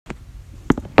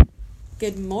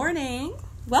Good morning.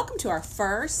 Welcome to our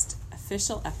first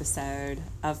official episode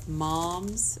of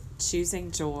Moms Choosing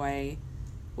Joy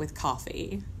with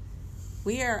Coffee.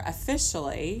 We are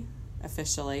officially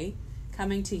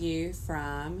coming to you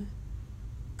from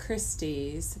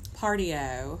Christie's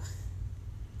Patio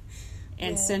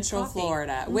in Central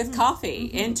Florida with coffee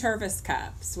in Tervis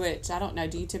cups, which I don't know.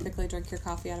 Do you typically drink your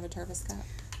coffee out of a Tervis cup?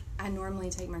 I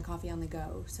normally take my coffee on the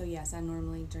go. So, yes, I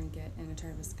normally drink it in a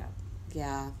Tervis cup.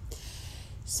 Yeah.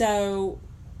 So,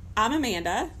 I'm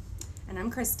Amanda. And I'm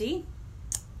Christy.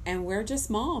 And we're just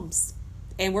moms.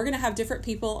 And we're going to have different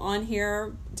people on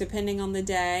here depending on the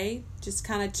day, just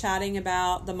kind of chatting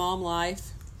about the mom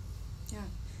life. Yeah.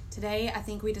 Today, I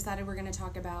think we decided we're going to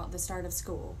talk about the start of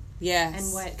school. Yes.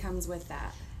 And what comes with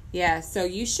that. Yeah. So,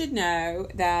 you should know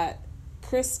that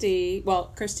Christy,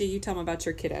 you tell me about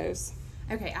your kiddos.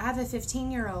 Okay. I have a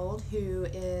 15-year-old who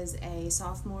is a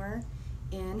sophomore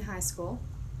in high school.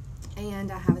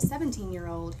 And I have a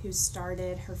 17-year-old who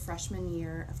started her freshman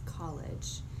year of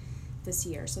college this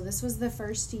year. So this was the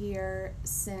first year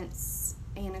since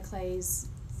Anna Clay's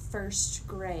first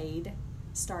grade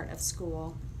start of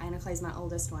school. Anna Clay's my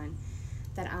oldest one.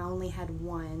 That I only had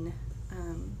one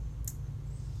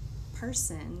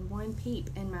one peep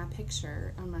in my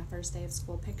picture on my first day of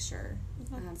school picture.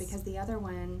 Because the other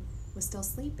one was still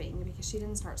sleeping because she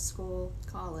didn't start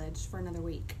college for another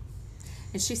week.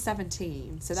 And she's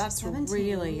 17, so that's 17,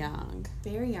 really young.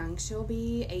 Very young. She'll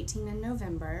be 18 in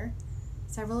November.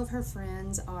 Several of her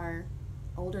friends are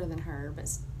older than her, but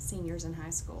seniors in high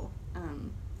school.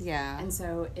 Yeah. And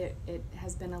so it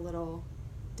has been a little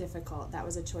difficult. That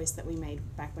was a choice that we made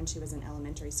back when she was in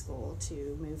elementary school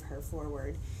to move her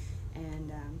forward.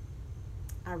 And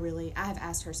I have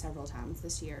asked her several times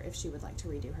this year if she would like to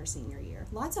redo her senior year.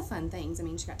 Lots of fun things. I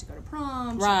mean, she got to go to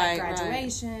prom. She had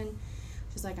graduation. Right.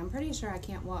 She's like, I'm pretty sure I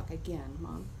can't walk again,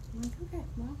 Mom. I'm like, okay,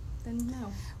 well, then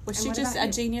no. Was she just a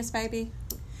genius baby?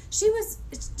 She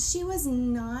was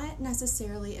not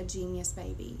necessarily a genius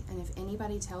baby. And if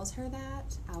anybody tells her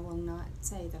that, I will not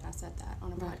say that I said that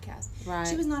on a podcast. Right.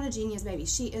 She was not a genius baby.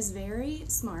 She is very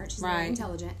smart. She's very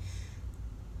intelligent.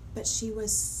 But she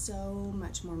was so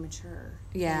much more mature.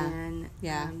 Yeah.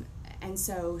 And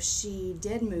so she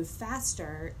did move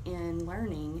faster in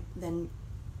learning than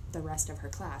the rest of her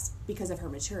class because of her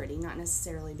maturity, not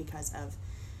necessarily because of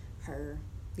her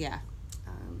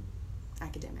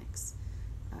academics.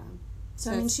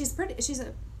 So I mean, she's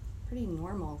a pretty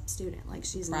normal student. Like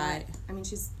she's not. I mean,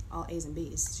 she's all A's and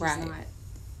B's. She's not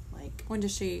like. When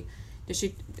does she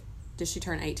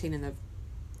turn 18 in the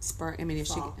spring? I mean, is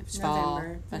fall. she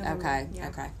November? Okay. Yeah.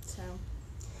 Okay. So.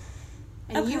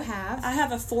 And you have? I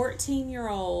have a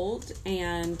 14-year-old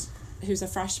and who's a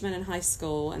freshman in high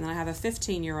school, and then I have a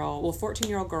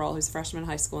 14-year-old girl who's a freshman in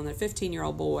high school, and then a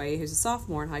 15-year-old boy who's a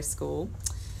sophomore in high school.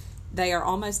 They are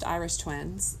almost Irish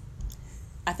twins.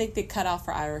 I think the cutoff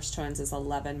for Irish twins is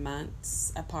 11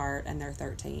 months apart, and they're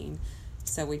 13.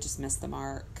 So we just missed the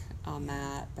mark on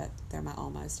that, but they're my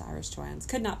almost Irish twins.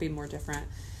 Could not be more different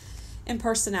in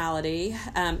personality.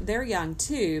 They're young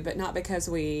too, but not because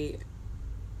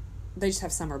they just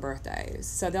have summer birthdays.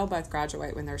 So they'll both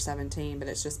graduate when they're 17, but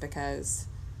it's just because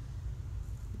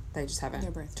they just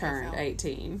haven't turned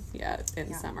 18 yet in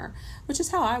the summer, which is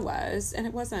how I was, and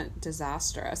it wasn't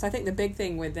disastrous. I think the big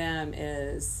thing with them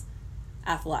is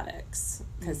athletics,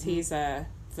 because he's a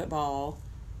football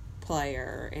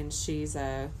player and she's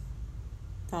a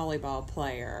volleyball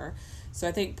player. So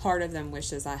I think part of them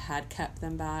wishes I had kept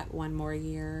them back one more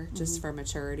year just for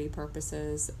maturity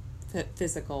purposes,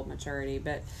 physical maturity.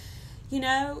 But you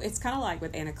know, it's kind of like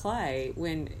with Anna Clay,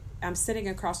 when I'm sitting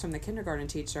across from the kindergarten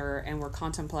teacher and we're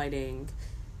contemplating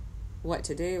what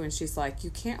to do, and she's like, you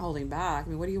can't hold him back. I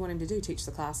mean, what do you want him to do, teach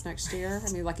the class next year?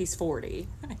 I mean, like, he's 40,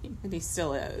 and he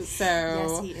still is. So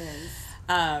Yes, he is.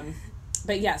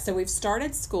 But yeah, so we've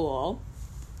started school.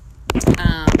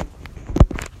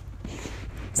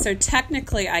 So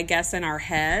technically, I guess in our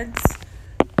heads,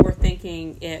 we're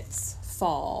thinking it's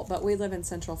fall, but we live in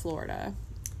Central Florida.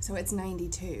 So it's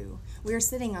 92. We're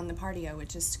sitting on the patio,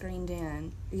 which is screened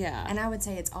in. Yeah. And I would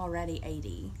say it's already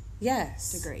 80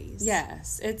 degrees.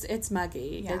 Yes. It's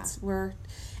muggy. Yeah.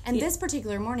 And this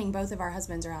particular morning, both of our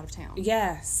husbands are out of town.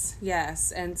 Yes.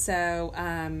 And so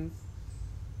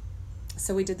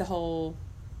so we did the whole.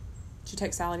 Did you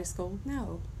take Sally to school?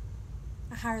 No.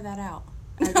 I hired that out.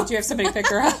 Did you have somebody pick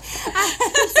her up?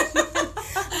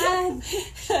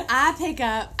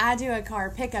 I do a car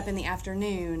pickup in the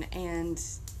afternoon, and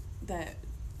the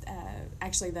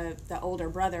older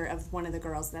brother of one of the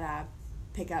girls that I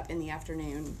pick up in the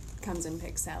afternoon comes and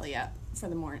picks Sally up for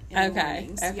the morning. Okay.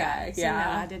 So no,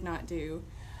 I did not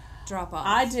drop off?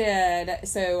 I did.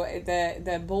 So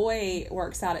the boy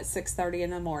works out at 6:30 in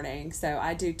the morning. So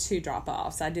I do 2 drop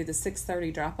offs. I do the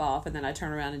 6:30 drop off, and then I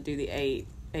turn around and do the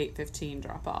 8:15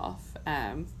 drop off.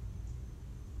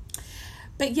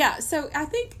 But yeah, so I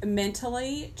think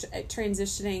mentally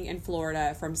transitioning in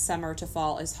Florida from summer to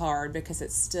fall is hard because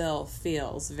it still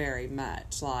feels very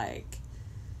much like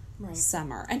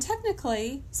summer. And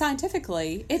technically,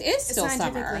 scientifically, it is still summer.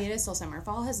 Scientifically, it is still summer.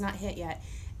 Fall has not hit yet.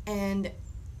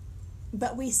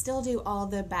 But we still do all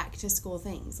the back to school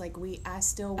things. Like I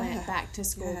still went back to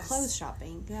school clothes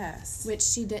shopping. Yes. Which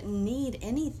she didn't need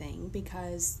anything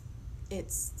because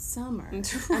it's summer.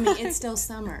 I mean, it's still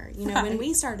summer. You know, when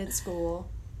we started school,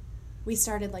 we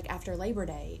started like after Labor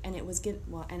Day, and it was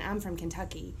and I'm from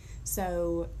Kentucky,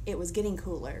 so it was getting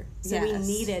cooler. So we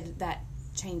needed that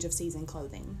change of season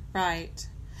clothing. Right.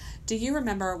 Do you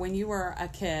remember when you were a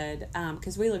kid,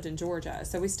 because we lived in Georgia,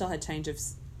 so we still had change of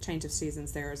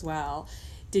seasons there as well.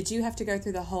 Did you have to go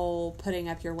through the whole putting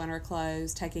up your winter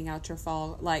clothes, taking out your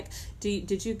fall? Like,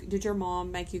 did your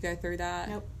mom make you go through that?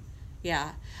 Nope.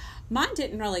 Yeah. Mine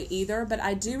didn't really either, but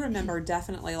I do remember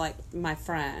definitely, like, my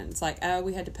friends, like, oh,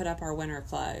 we had to put up our winter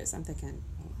clothes. I'm thinking,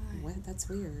 what? That's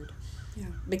weird. Yeah.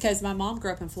 Because my mom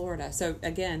grew up in Florida, so,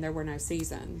 again, there were no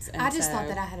seasons. And I just thought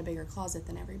that I had a bigger closet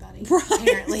than everybody, right,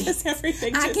 apparently. Because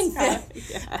everything I just can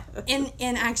fit.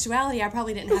 In actuality, I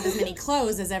probably didn't have as many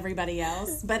clothes as everybody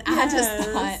else, but I just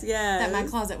thought that my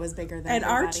closet was bigger than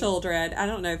everybody. Our children, I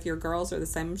don't know if your girls are the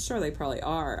same. I'm sure they probably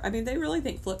are. I mean, they really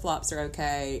think flip-flops are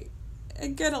okay a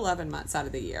good 11 months out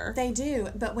of the year. They do,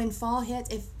 but when fall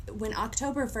hits, when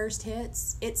October 1st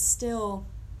hits, it's still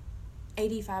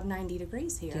 85, 90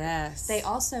 degrees here. Yes. They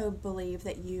also believe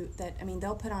that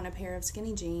they'll put on a pair of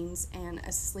skinny jeans and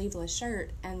a sleeveless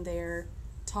shirt and their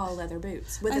tall leather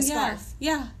boots with a scarf.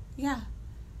 Yeah.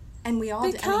 And we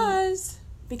all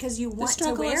because you want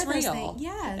to wear those things.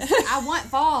 Yes, I want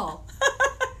fall.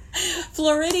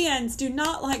 Floridians do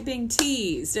not like being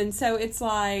teased, and so it's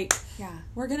like,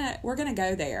 we're gonna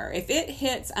go there. If it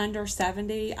hits under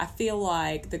 70, I feel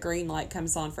like the green light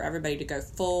comes on for everybody to go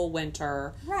full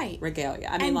winter regalia.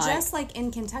 I mean, just like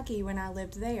in Kentucky when I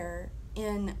lived there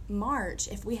in March,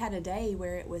 if we had a day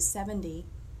where it was 70,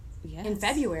 in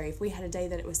February, if we had a day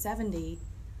that it was 70.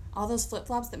 All those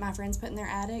flip-flops that my friends put in their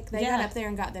attic, they got up there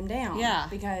and got them down. Yeah.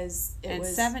 Because it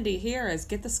was... 70 here is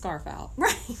get the scarf out.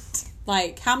 Right.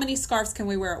 Like, how many scarves can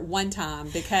we wear at one time?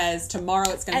 Because tomorrow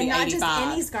it's going to be 85. And not just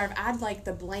any scarf. I'd like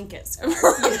the blanket scarf.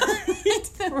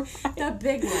 The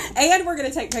big one. And we're going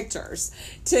to take pictures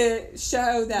to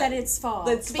show that it's fall.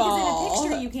 Because in a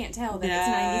picture you can't tell that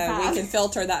it's 95. We can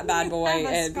filter that bad boy.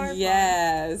 And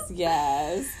yes.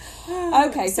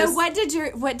 Okay, so what did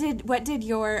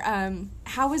your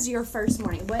how was your first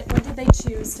morning? What did they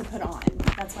choose to put on?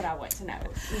 That's what I want to know.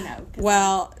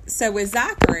 Well, so with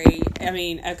Zachary, I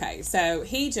mean, okay, so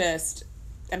he just,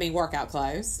 workout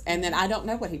clothes, and then I don't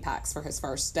know what he packs for his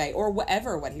first day or what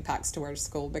he packs to wear to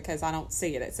school because I don't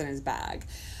see it. It's in his bag.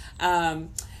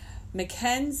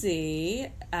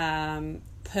 Mackenzie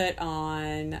put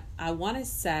on, I want to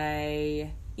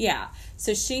say. Yeah,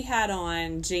 so she had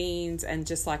on jeans and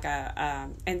just like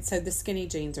and so the skinny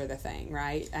jeans are the thing,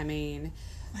 right?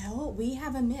 Well, we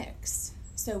have a mix.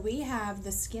 So we have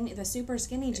the super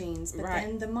skinny jeans, but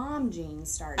then the mom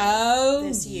jeans started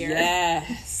this year.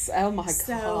 Yes. Oh my God.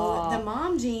 So the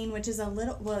mom jean, which is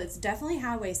it's definitely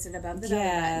high-waisted above the belly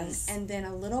button, and then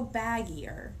a little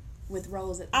baggier. With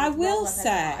rolls I will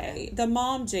say the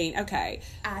mom jean, okay.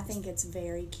 I think it's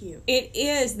very cute. It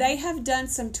is. They have done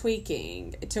some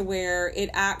tweaking to where it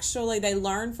actually, they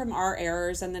learned from our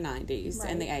errors in the 90s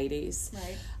and the 80s.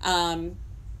 Right.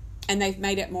 And they've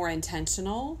made it more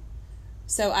intentional.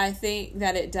 So I think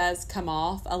that it does come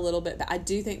off a little bit, but I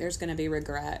do think there's going to be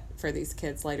regret for these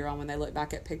kids later on when they look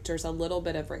back at pictures, a little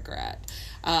bit of regret.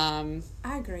 I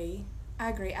agree.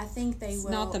 I think they will. It's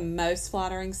not the most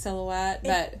flattering silhouette,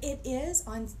 but it is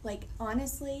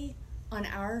honestly on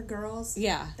our girls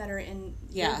that are in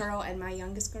your girl and my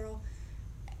youngest girl.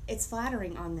 It's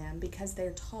flattering on them because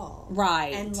they're tall,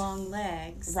 right, and long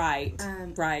legs, right,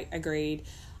 right. Agreed.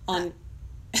 On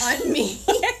me,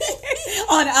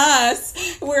 on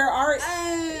us, where our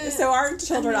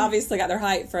children obviously got their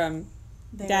height from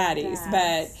daddies,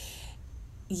 but.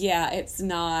 Yeah,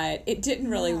 it didn't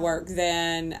really work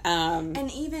then. And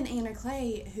even Anna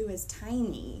Clay, who is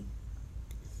tiny,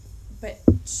 but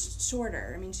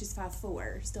shorter. She's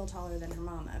 5'4", still taller than her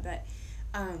mama, but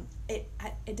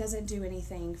it doesn't do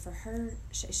anything for her.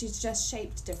 She's just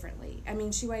shaped differently.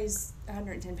 she weighs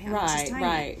 110 pounds. Right, she's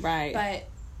tiny, right. But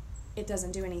it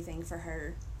doesn't do anything for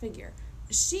her figure.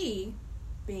 She,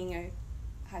 being a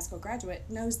high school graduate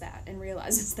knows that and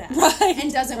realizes that. Right.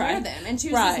 And doesn't Right. wear them and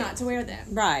chooses Right. not to wear them.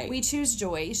 Right. We choose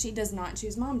Joy. She does not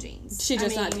choose mom jeans. She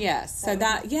does not. Yes. So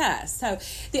yes. So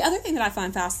the other thing that I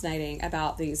find fascinating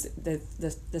about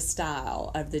the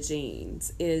style of the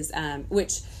jeans is,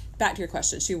 which, back to your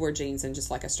question, she wore jeans and just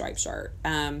like a striped shirt.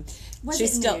 Was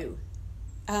she's it still, new?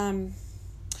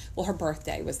 Well, her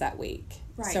birthday was that week.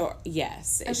 Right. So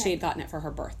yes, Okay. she had gotten it for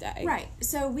her birthday. Right.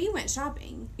 So we went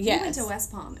shopping. Yes. We went to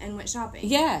West Palm and went shopping.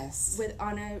 Yes.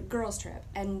 On a girls trip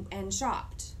and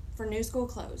shopped for new school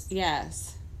clothes.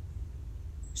 Yes.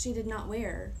 She did not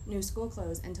wear new school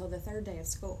clothes until the third day of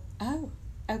school. Oh,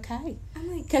 okay.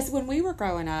 I'm like, Because when we were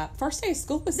growing up, first day of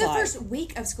school was the like... first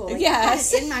week of school. Like,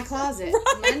 Yes. I had it in my closet.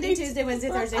 Right. Monday, Tuesday, Wednesday,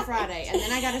 Thursday, Friday. And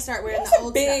then I got to start wearing That's the a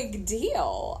old big stuff.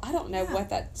 deal. I don't know what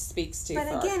that speaks to But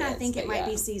for again, our I kids, think it but might yeah.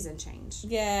 be season change.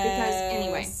 Yes. Because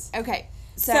anyway. Okay.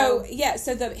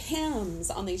 So the hems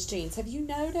on these jeans, have you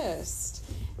noticed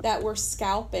that we're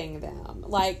scalping them?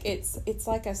 Like it's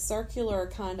like a circular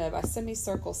kind of a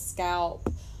semicircle scalp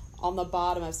on the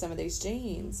bottom of some of these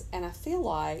jeans, and I feel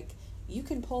like you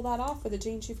can pull that off with the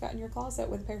jeans you've got in your closet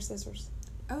with a pair of scissors.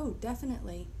 Oh,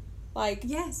 definitely. Like,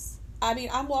 Yes. I mean,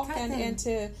 I'm walking Cut them.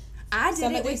 into I did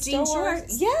some it of with these jean stores.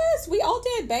 shorts. Yes, we all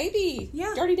did, baby.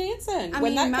 Yeah. Dirty Dancing. I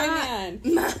when mean, that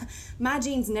came in. my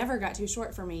jeans never got too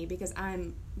short for me because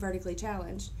I'm vertically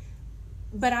challenged.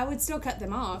 But I would still cut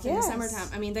them off in the Yes. summertime.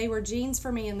 I mean, they were jeans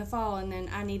for me in the fall, and then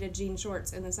I needed jean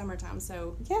shorts in the summertime,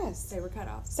 so Yes. they were cut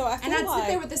off. So I feel and I'd like... sit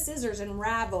there with the scissors and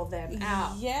ravel them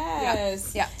out.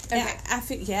 Yes. Yeah. Okay. And I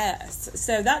feel, yes.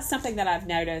 So that's something that I've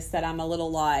noticed that I'm a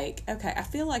little like, okay, I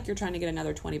feel like you're trying to get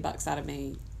another $20 out of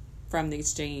me from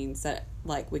these jeans that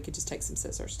like we could just take some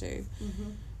scissors to.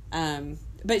 Mm-hmm.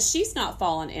 But she's not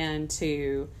fallen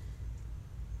into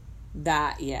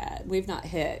that yet. We've not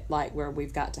hit like where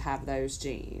we've got to have those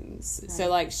jeans. Right. So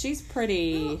like she's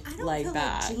pretty Well, I don't laid feel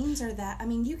back. like jeans are that. I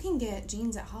mean, you can get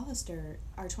jeans at Hollister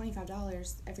are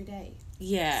 $25 every day.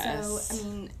 Yes. So I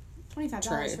mean, $25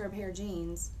 True. for a pair of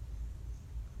jeans.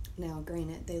 Now,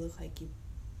 granted, they look like you.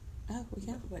 Oh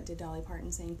yeah. What did Dolly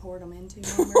Parton sing? Poured them into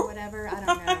them or whatever. I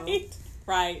don't know.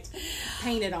 Right.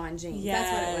 Painted on jeans.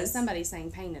 That's what it was. Yes. Somebody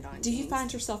saying painted on jeans. Do you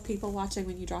find yourself people watching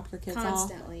when you drop your kids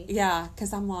Constantly. off? Yeah,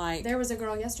 because I'm like... There was a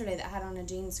girl yesterday that had on a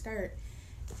jean skirt.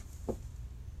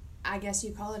 I guess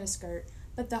you call it a skirt.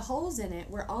 But the holes in it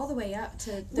were all the way up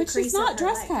to the Which crease is not of her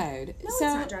dress leg. code. No, So-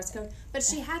 it's not dress code. But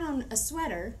she had on a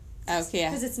sweater. Oh, yeah.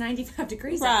 Because it's 95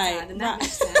 degrees Right, outside, and that right.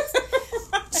 makes sense.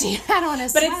 She had on a But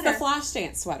sweater. it's the flash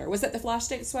dance sweater. Was it the flash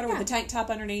dance sweater with Yeah. the tank top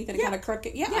underneath and it Yeah. kind of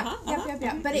crooked? Yeah. Yeah,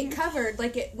 yeah. But it covered,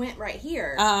 like it went right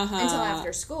here Uh-huh. until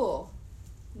after school.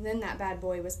 And then that bad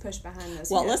boy was pushed behind those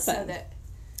Well, hips listen. so that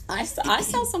I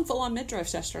saw some full-on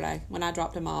midriffs yesterday when I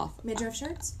dropped them off. midriff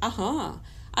shirts.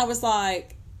 I was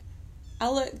like, I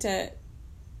looked at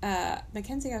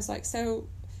Mackenzie. I was like, so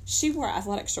she wore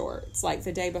athletic shorts like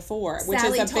the day before, which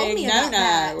Sally is a told big me no-no. about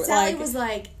that. Sally Like, was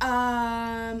like,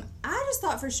 I just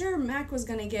thought for sure Mac was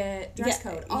going to get dress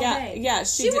Yeah, code all yeah, day. yeah,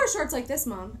 She she wore did. shorts like this,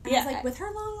 Mom. And I Yeah. was like, with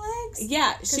her long legs?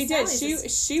 yeah, she did.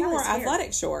 Sally's She wore fair.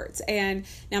 athletic shorts, and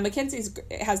now Mackenzie's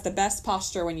has the best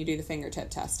posture when you do the fingertip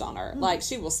test on her. Like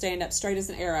she will stand up straight as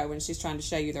an arrow when she's trying to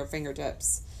show you their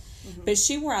fingertips. But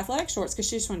she wore athletic shorts because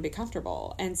she just wanted to be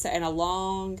comfortable, and a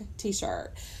long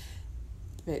t-shirt.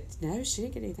 But no, she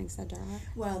didn't get anything said to her.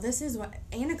 Well, this is what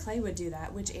Anna Clay would do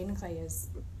that, which Anna Clay is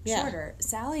Yeah. shorter.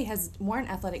 Sally has worn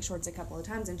athletic shorts a couple of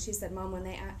times, and she said, "Mom, when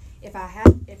they if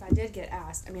I did get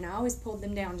asked, I mean, I always pulled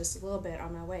them down just a little bit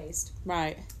on my waist,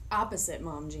 Right. opposite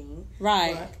Mom Jean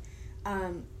Right.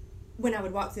 look. When I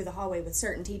would walk through the hallway with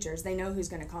certain teachers, they know who's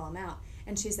going to call them out,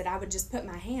 and she said I would just put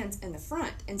my hands in the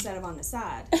front instead of on the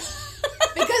side."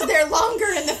 Because they're longer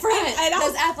in the front. And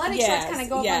those athletic yes, shorts kind of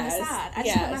go up on the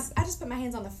yes, side. I just put my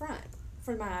hands on the front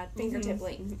for my fingertip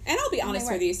length. And I'll be honest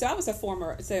they with you. So I was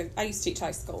I used to teach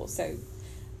high school. So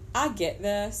I get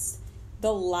this.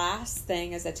 The last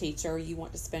thing as a teacher you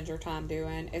want to spend your time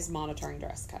doing is monitoring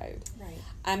dress code. Right.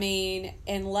 I mean,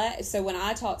 so when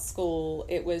I taught school,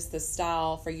 it was the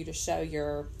style for you to show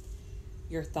your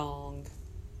thong,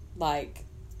 like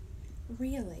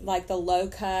Really? the low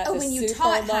cut. Oh, the when you super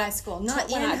taught low- high school, not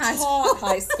when in I high taught school.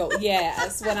 high school.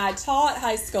 Yes, when I taught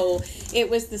high school, it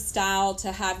was the style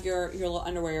to have your little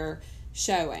underwear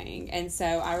showing. And so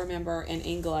I remember in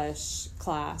English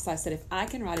class, I said, if I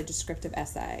can write a descriptive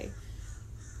essay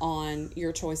on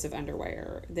your choice of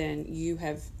underwear, then you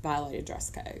have violated dress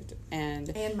code.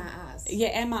 And my eyes. yeah,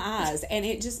 and my eyes. And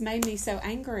it just made me so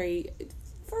angry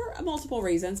for multiple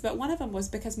reasons, but one of them was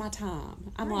because my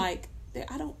time. I'm Right. like,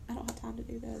 I don't have time time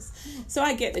to do this. So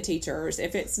I get the teachers.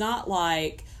 If it's not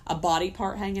like a body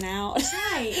part hanging out,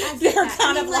 right? I get they're that.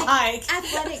 kind of like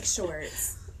athletic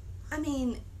shorts. I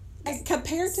mean,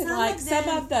 compared to like some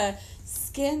of the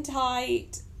skin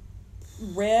tight,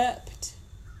 ripped.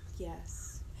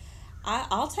 Yes.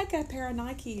 I'll take a pair of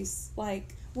Nikes.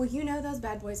 Like, well, you know those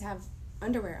bad boys have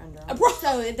underwear under them, right.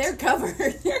 so they're covered.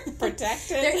 They're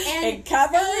protected and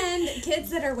covered. And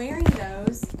kids that are wearing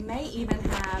those may even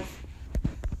have,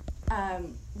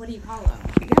 what do you call them?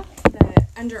 Yeah. The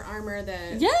Under Armour,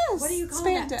 yes. What do you call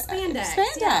Spandex. that? Spandex.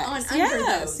 Spandex. Yeah, on under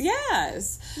those.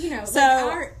 Yes. You know, so,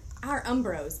 like our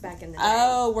Umbros back in the day.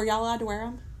 Oh, were y'all allowed to wear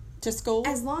them to school?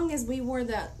 As long as we wore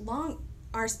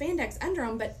our spandex under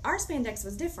them, but our spandex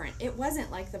was different. It wasn't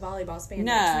like the volleyball spandex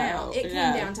now. It came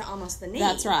down to almost the knee.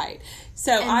 That's right.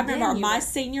 So and I remember my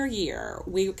senior year,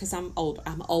 because I'm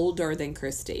older than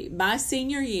Christy. My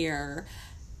senior year,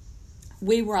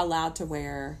 we were allowed to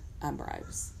wear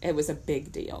Umbros. It was a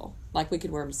big deal. Like, we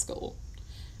could wear them to school.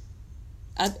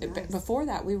 Nice. Before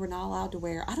that, we were not allowed to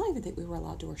wear, I don't even think we were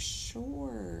allowed to wear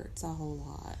shorts a whole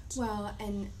lot. Well,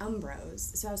 and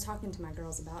Umbros. So I was talking to my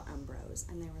girls about Umbros,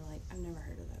 and they were like, I've never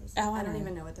heard of those. Oh, I don't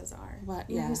even know what those are. What?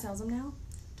 You know who sells them now?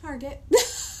 Target. Do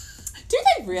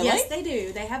they really? Yes, they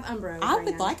do. They have Umbros. I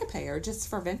would like a pair just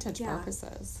for vintage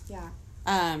purposes. Yeah.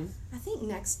 I think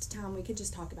next time we could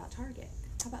just talk about Target.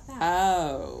 How about that?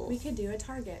 Oh. We could do a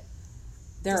Target.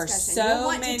 There are so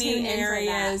many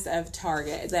areas of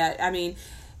Target that, I mean,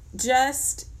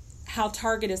 just how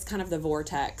Target is kind of the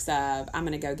vortex of, I'm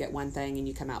going to go get one thing and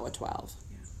you come out with 12.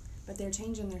 Yeah. But they're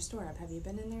changing their store up. Have you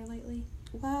been in there lately?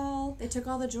 Well, they took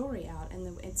all the jewelry out,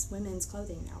 and it's women's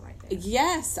clothing now right there.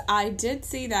 Yes, I did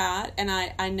see that, and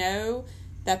I know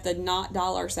that the not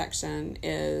dollar section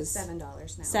is $7 now.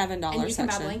 $7 and you section. can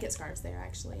buy blanket scarves there,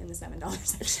 actually, in the $7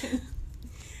 section.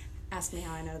 Ask me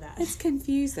how I know that. It's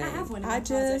confusing. I have one in my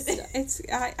closet. It's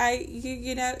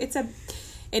a...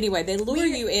 Anyway, they lure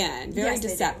you in very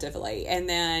deceptively, and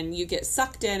then you get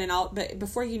sucked in, but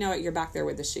before you know it, you're back there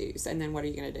with the shoes, and then what are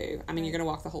you going to do? I mean, you're going to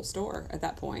walk the whole store at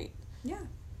that point. Yeah.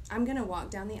 I'm going to walk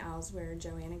down the aisles where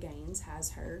Joanna Gaines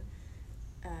has her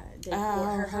decor,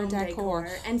 her home decor,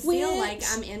 and feel like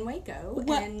I'm in Waco.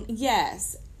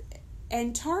 Yes.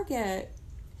 And Target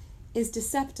is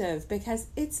deceptive because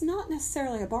it's not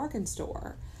necessarily a bargain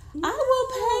store. No. I will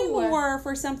pay more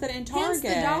for something in Target.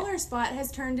 Hence, the dollar spot has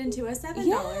turned into a $7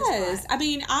 yes. spot. I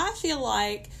mean, I feel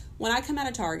like when I come out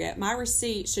of Target, my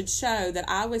receipt should show that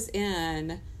I was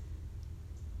in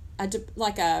a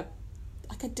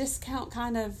discount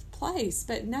kind of place.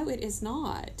 But no, it is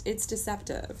not. It's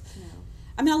deceptive. No.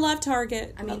 I mean, I love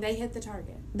Target. I mean, they hit the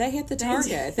target. They hit the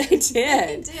target. They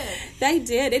did. They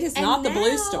did. It is not the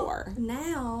blue store.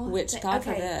 Now. Which, God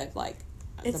forbid, like,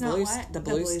 it's the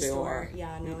blue store.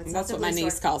 Yeah, no, it's that's not what my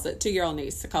niece calls it. 2-year-old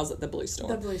niece calls it the blue store.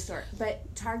 The blue store.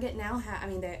 But Target now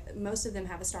most of them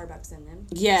have a Starbucks in them.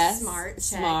 Yes. Smart.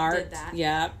 Did that.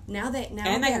 Yep. Now they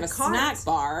have a snack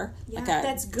bar. Yeah, like a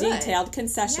that's good. Detailed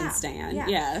concession stand. Yeah.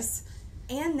 Yes.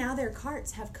 And now their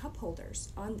carts have cup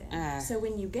holders on them. So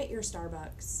when you get your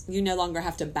Starbucks, you no longer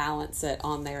have to balance it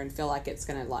on there and feel like it's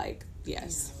going to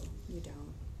yes. No,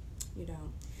 you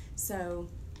don't. So...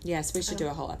 Yes, we should do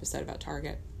a whole episode about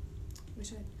Target. We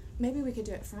should. Maybe we could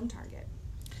do it from Target.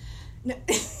 No.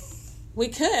 We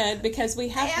could, because we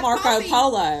have Marco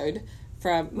Polo'd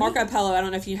from Marco Polo. I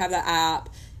don't know if you have that app.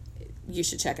 You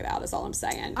should check it out, is all I'm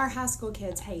saying. Our high school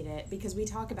kids hate it because we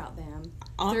talk about them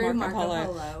on through Marco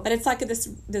Polo. But it's like this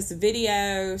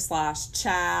video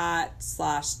 /chat/tech.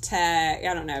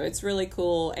 I don't know. It's really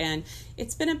cool, and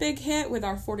it's been a big hit with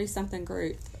our 40-something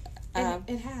group.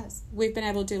 It has. We've been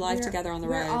able to do live together on the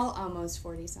road. We're all almost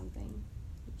 40-something.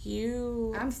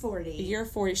 I'm 40. You're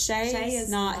 40. Shay is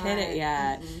not hit it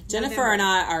yet. Mm-mm. Jennifer November. and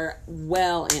I are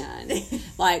well in.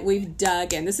 Like, we've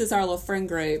dug in. This is our little friend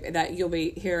group that you'll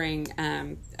be hearing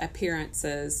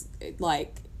appearances.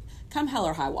 Like, come hell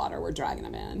or high water, we're dragging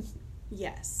them in.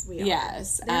 Yes, we are.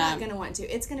 Yes. They're not going to want to.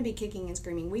 It's going to be Kicking and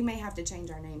Screaming. We may have to change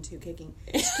our name to Kicking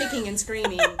and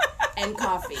Screaming and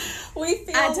Coffee.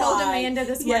 I told Amanda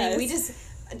this morning,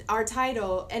 our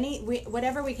title,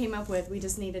 whatever we came up with, we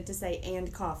just needed to say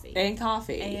and coffee. And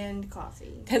coffee. And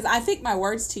coffee. Because I think my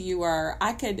words to you were,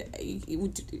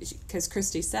 because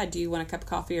Christy said, do you want a cup of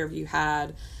coffee, or have you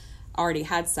already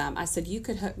had some? I said, you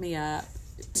could hook me up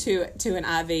to an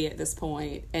IV at this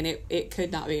point, and it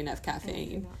could not be enough caffeine. And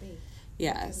it could not be.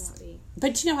 Yes.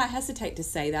 But I hesitate to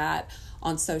say that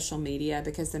on social media,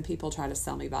 because then people try to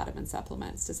sell me vitamin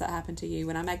supplements. Does that happen to you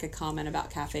when I make a comment about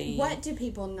caffeine? What do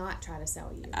people not try to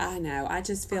sell you? I know. I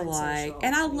just feel like,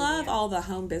 and I love all the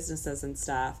home businesses and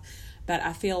stuff, But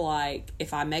I feel like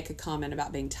if I make a comment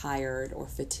about being tired or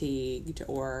fatigued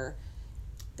or...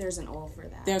 There's an oil for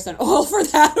that. There's an oil for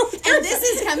that. And this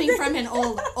is coming from an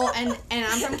oil, and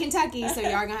I'm from Kentucky, so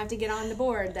y'all are going to have to get on the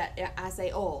board that I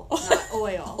say oil, not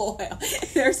oil. Oil.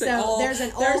 There's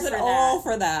an oil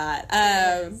for that.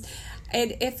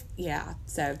 And if,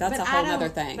 so that's a whole other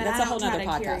thing. That's a whole other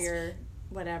podcast.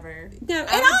 Whatever. No, and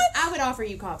I would offer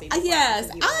you coffee. Yes,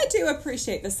 I do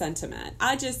appreciate the sentiment.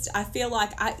 I feel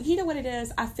like you know what it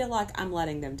is? I feel like I'm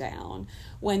letting them down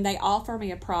when they offer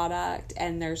me a product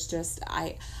and there's just,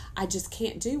 I just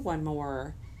can't do one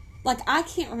more. Like, I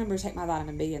can't remember to take my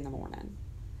vitamin B in the morning.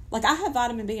 Like, I have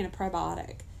vitamin B in a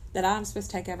probiotic that I'm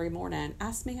supposed to take every morning.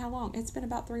 Ask me how long. It's been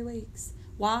about 3 weeks.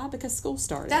 Why? Because school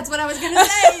started. That's what I was going to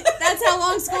say. That's how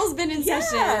long school's been in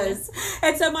session. Yes.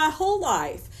 And so my whole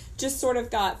life just sort of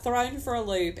got thrown for a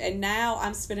loop, and now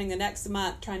I'm spending the next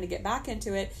month trying to get back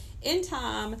into it in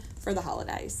time for the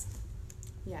holidays.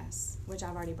 Yes, which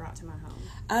I've already brought to my home.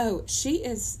 Oh, she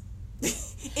is...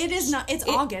 It is not. It's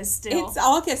August still. It's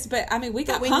August, but I mean, we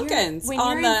got pumpkins when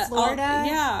you're in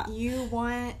Florida. You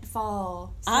want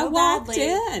fall. So I walked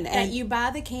in that you buy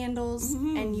the candles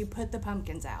and you put the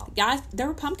pumpkins out. Yeah, there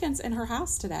were pumpkins in her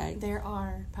house today. There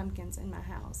are pumpkins in my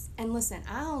house. And listen,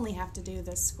 I only have to do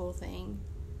this school thing,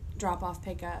 drop off,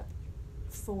 pick up,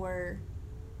 for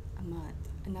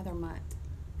another month,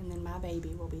 and then my baby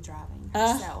will be driving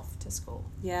herself to school.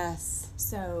 Yes.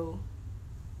 So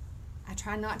I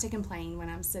try not to complain when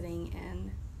I'm sitting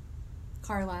in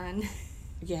Carline.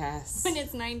 Yes. When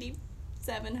it's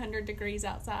 9,700 degrees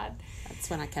outside. That's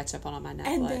when I catch up on all my Netflix.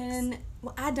 And then,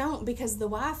 I don't, because the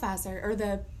Wi-Fi or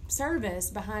the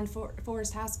service behind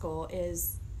Forest High School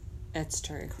is... It's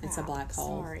true. Crap. It's a black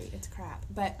hole. Sorry, it's crap.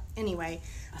 But anyway,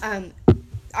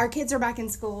 our kids are back in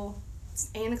school.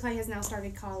 Anna Clay has now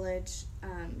started college.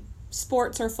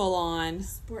 Sports are full on.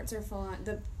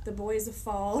 The boys of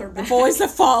fall are back. The boys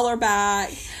of fall are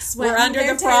back. We're under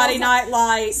the Friday night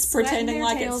lights, pretending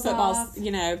like it's football. Off.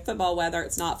 Football weather.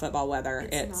 It's not football weather.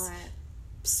 It's not.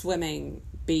 Swimming,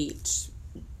 beach,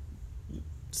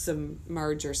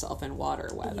 submerge yourself in water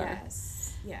weather.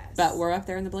 Yes. But we're up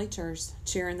there in the bleachers,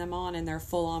 cheering them on in their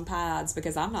full-on pads,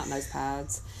 because I'm not in those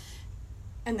pads.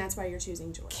 And that's why you're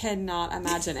choosing joy. Cannot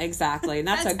imagine. Exactly. And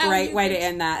that's a great way to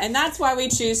end that. And that's why we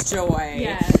choose joy.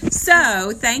 Yes.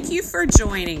 So, thank you for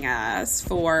joining us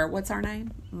for, what's our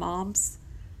name? Mom's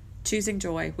Choosing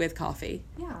Joy with Coffee.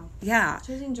 Yeah.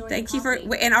 Choosing joy Thank with you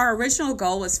coffee. And our original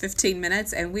goal was 15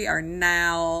 minutes, and we are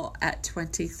now at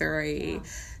 23. Yeah.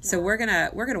 So we're gonna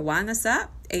wind this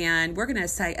up, and we're gonna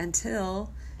say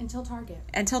until Target.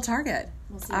 Until Target.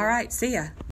 We'll see All you. right. See ya.